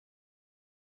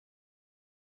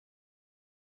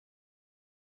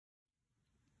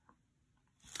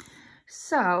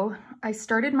So I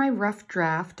started my rough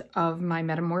draft of my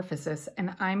Metamorphosis,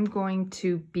 and I'm going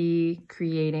to be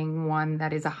creating one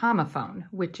that is a homophone,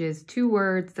 which is two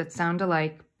words that sound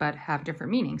alike but have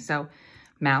different meanings. So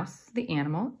mouse, the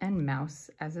animal, and mouse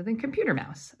as in the computer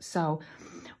mouse. So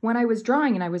when I was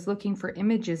drawing and I was looking for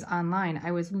images online,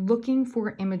 I was looking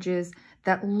for images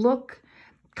that look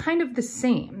kind of the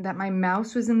same, that my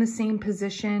mouse was in the same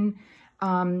position,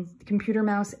 the computer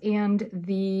mouse and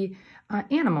the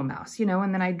animal mouse, you know,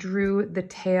 and then I drew the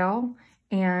tail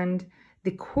and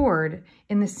the cord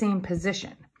in the same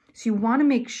position. So you want to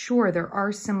make sure there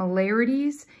are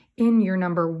similarities in your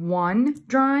number one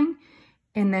drawing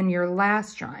and then your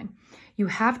last drawing. You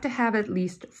have to have at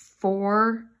least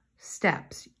 4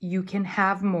 steps. You can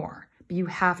have more, but you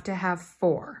have to have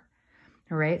 4.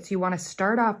 All right, so you want to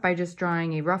start off by just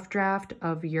drawing a rough draft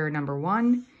of your number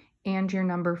 1 and your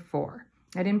number 4.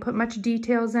 I didn't put much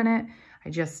details in it. I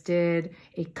just did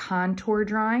a contour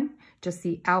drawing, just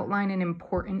the outline and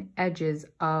important edges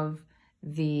of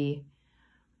the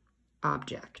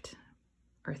object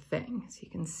or thing. So you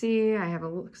can see I have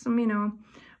some, you know,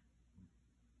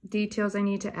 details I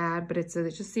need to add, but it's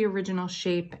just the original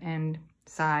shape and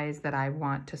size that I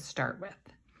want to start with.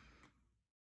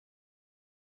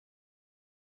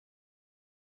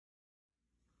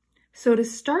 So to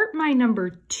start my number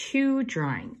 2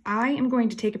 drawing, I am going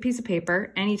to take a piece of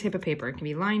paper, any type of paper. It can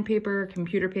be line paper,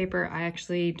 computer paper. I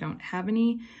actually don't have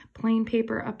any plain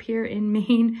paper up here in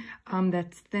Maine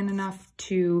that's thin enough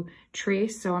to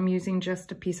trace, so I'm using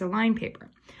just a piece of line paper.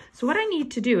 So what I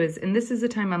need to do is, and this is the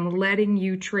time I'm letting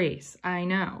you trace, I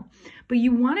know, but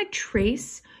you want to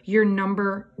trace your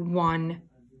number 1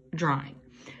 drawing.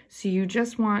 So you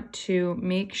just want to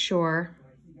make sure,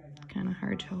 kind of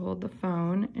hard to hold the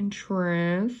phone and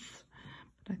trace,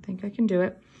 but I think I can do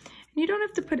it. And you don't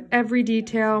have to put every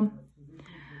detail,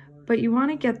 but you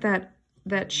want to get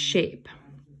that shape,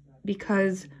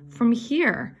 because from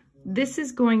here, this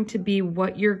is going to be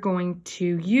what you're going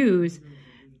to use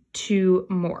to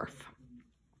morph.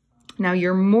 Now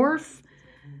your morph,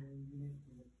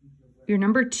 your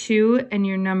number 2 and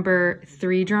your number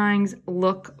 3 drawings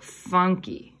look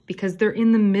funky because they're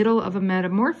in the middle of a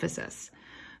metamorphosis.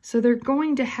 So they're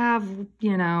going to have,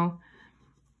 you know,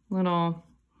 little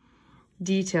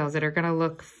details that are going to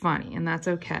look funny, and that's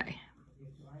okay.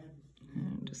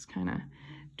 I'm just kind of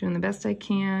doing the best I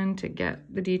can to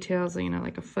get the details, you know,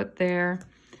 like a foot there,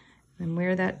 and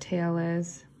where that tail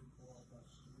is.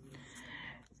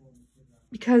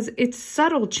 Because it's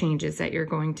subtle changes that you're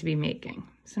going to be making.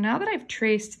 So now that I've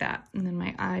traced that, and then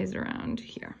my eyes around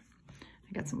here,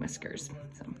 I got some whiskers.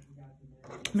 So I'm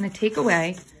going to take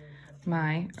away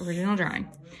my original drawing.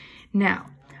 Now,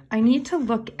 I need to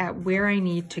look at where I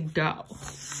need to go.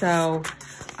 So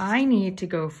I need to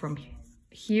go from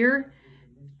here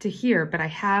to here, but I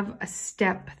have a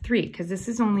step 3 because this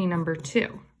is only number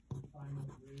 2.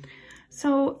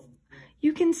 So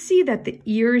you can see that the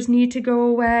ears need to go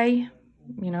away.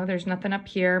 You know, there's nothing up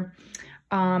here.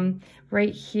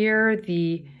 Right here,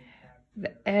 the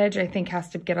edge I think has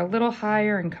to get a little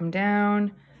higher and come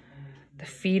down. The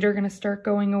feet are going to start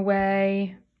going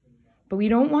away, but we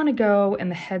don't want to go and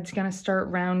the head's going to start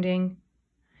rounding.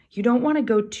 You don't want to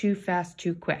go too fast,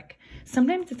 too quick.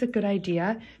 Sometimes it's a good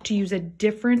idea to use a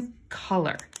different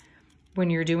color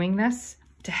when you're doing this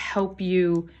to help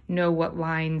you know what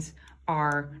lines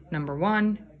are number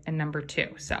 1 and number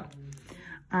 2. So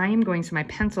so my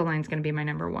pencil line is going to be my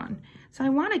number 1. So I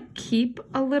want to keep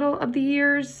a little of the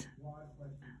ears.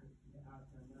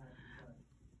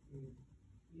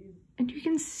 And you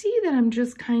can see that I'm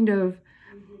just kind of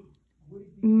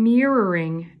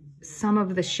mirroring some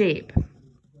of the shape,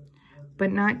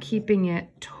 but not keeping it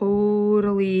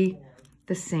totally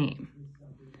the same.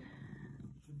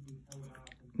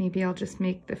 Maybe I'll just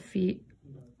make the feet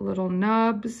little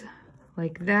nubs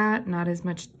like that, not as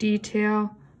much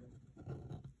detail.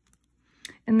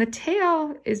 And the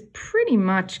tail is pretty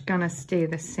much gonna stay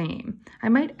the same. I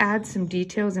might add some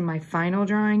details in my final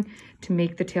drawing to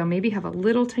make the tail maybe have a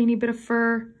little tiny bit of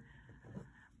fur.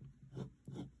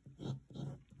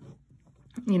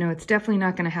 You know, it's definitely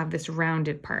not gonna have this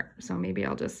rounded part. So maybe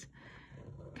I'll just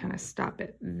kind of stop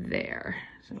it there.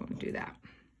 So I won't do that.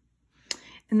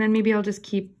 And then maybe I'll just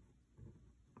keep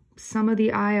some of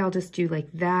the eye, I'll just do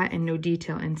like that and no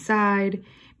detail inside.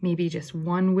 Maybe just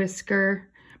 1 whisker.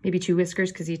 Maybe 2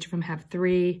 whiskers because each of them have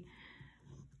 3.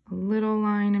 A little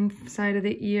line inside of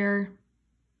the ear.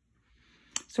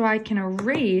 So I can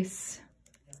erase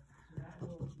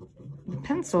the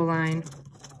pencil line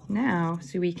now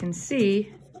so we can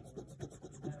see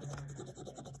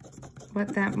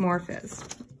what that morph is.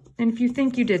 And if you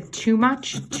think you did too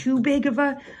much, too big of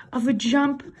a of a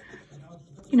jump,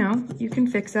 you know, you can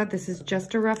fix that. This is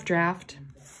just a rough draft.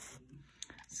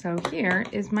 So here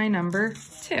is my number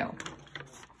 2.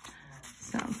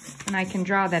 So, and I can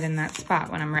draw that in that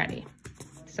spot when I'm ready.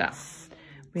 So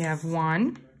we have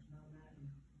 1,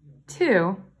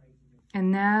 2,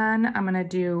 and then I'm gonna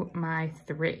do my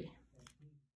 3.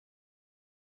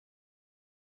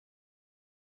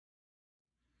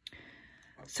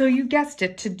 So you guessed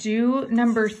it, to do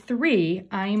number 3,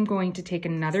 I am going to take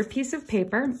another piece of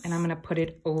paper and I'm gonna put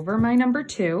it over my number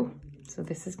 2. So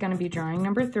this is gonna be drawing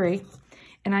number 3.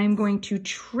 And I am going to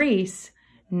trace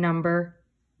number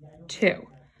 2.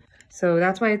 So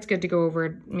that's why it's good to go over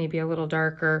it maybe a little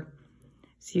darker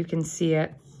so you can see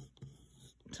it.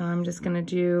 So I'm just gonna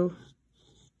do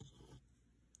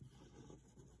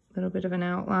a little bit of an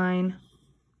outline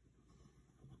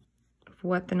of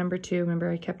what the number 2, remember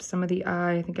I kept some of the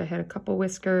eye, I think I had a couple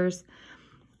whiskers.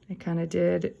 I kind of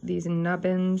did these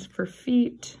nubbins for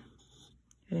feet.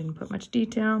 I didn't put much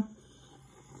detail.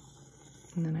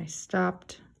 And then I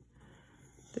stopped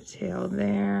the tail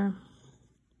there.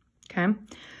 Okay,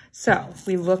 so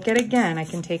we look at again, I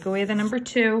can take away the number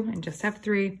 2 and just have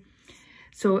 3.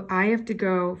 So I have to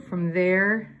go from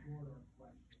there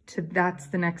to that's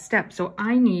the next step. So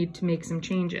I need to make some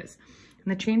changes.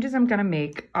 And the changes I'm gonna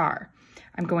make are,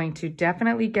 I'm going to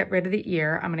definitely get rid of the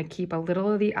ear. I'm gonna keep a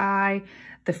little of the eye.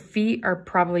 The feet are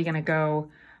probably gonna go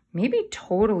maybe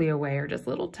totally away or just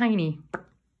little tiny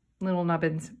little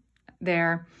nubbins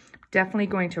there. Definitely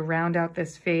going to round out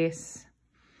this face.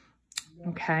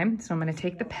 Okay, so I'm gonna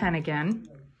take the pen again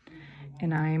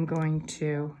and I am going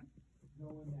to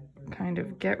kind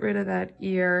of get rid of that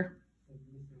ear.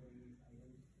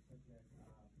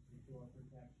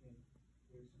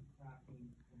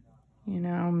 You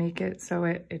know, make it so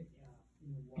it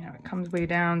you know, it comes way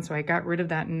down. So I got rid of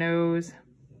that nose.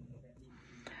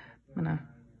 I'm gonna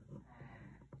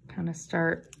kind of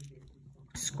start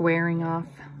squaring off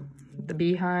the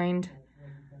behind.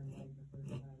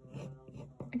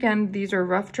 Again, these are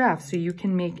rough drafts, so you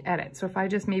can make edits. So if I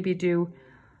just maybe do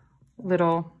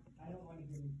little,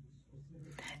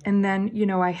 and then, you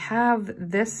know, I have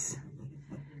this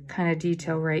kind of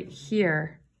detail right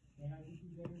here.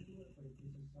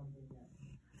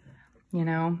 You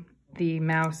know, the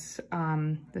mouse,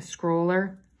 the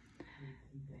scroller.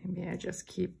 Maybe I just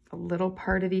keep a little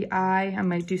part of the eye. I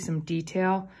might do some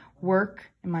detail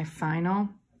work in my final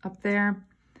up there.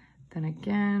 Then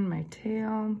again, my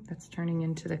tail, that's turning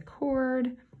into the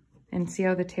cord. And see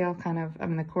how the tail kind of, I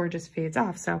mean, the cord just fades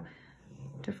off. So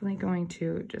definitely going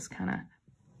to just kind of,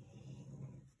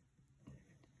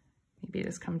 maybe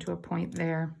just come to a point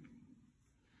there.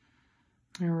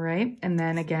 All right, and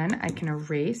then again, I can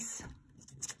erase.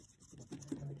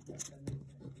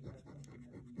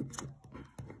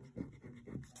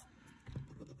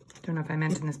 Don't know if I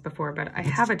mentioned this before, but I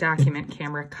have a document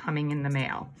camera coming in the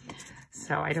mail.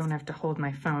 So I don't have to hold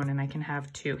my phone and I can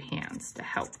have 2 hands to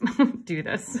help do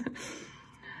this.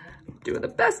 Doing the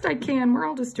best I can. We're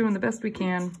all just doing the best we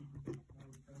can.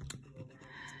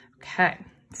 Okay,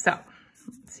 so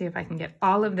let's see if I can get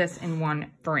all of this in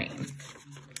one frame.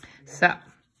 So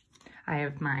I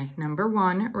have my number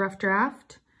 1 rough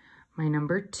draft, my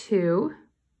number 2,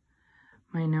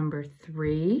 my number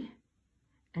 3,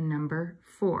 and number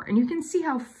 4. And you can see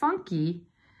how funky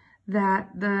that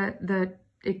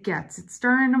it gets. It's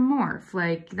starting to morph.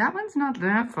 Like, that one's not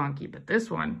that funky, but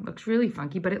this one looks really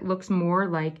funky, but it looks more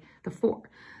like the 4.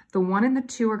 The 1 and the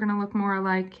 2 are gonna look more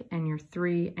alike, and your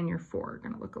 3 and your 4 are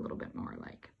gonna look a little bit more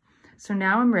alike. So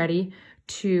now I'm ready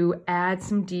to add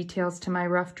some details to my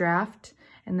rough draft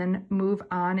and then move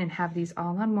on and have these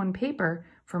all on one paper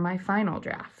for my final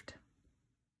draft.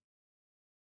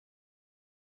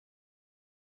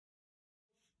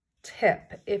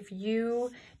 Tip, if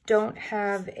you don't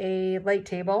have a light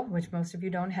table, which most of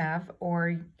you don't have,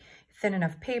 or thin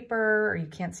enough paper, or you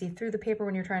can't see through the paper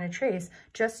when you're trying to trace,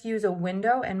 just use a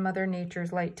window and Mother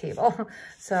Nature's light table.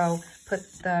 So put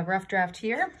the rough draft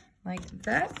here, like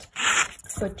that.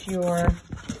 Put your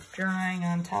drawing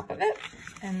on top of it,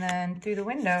 and then through the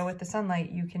window with the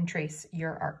sunlight, you can trace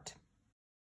your art.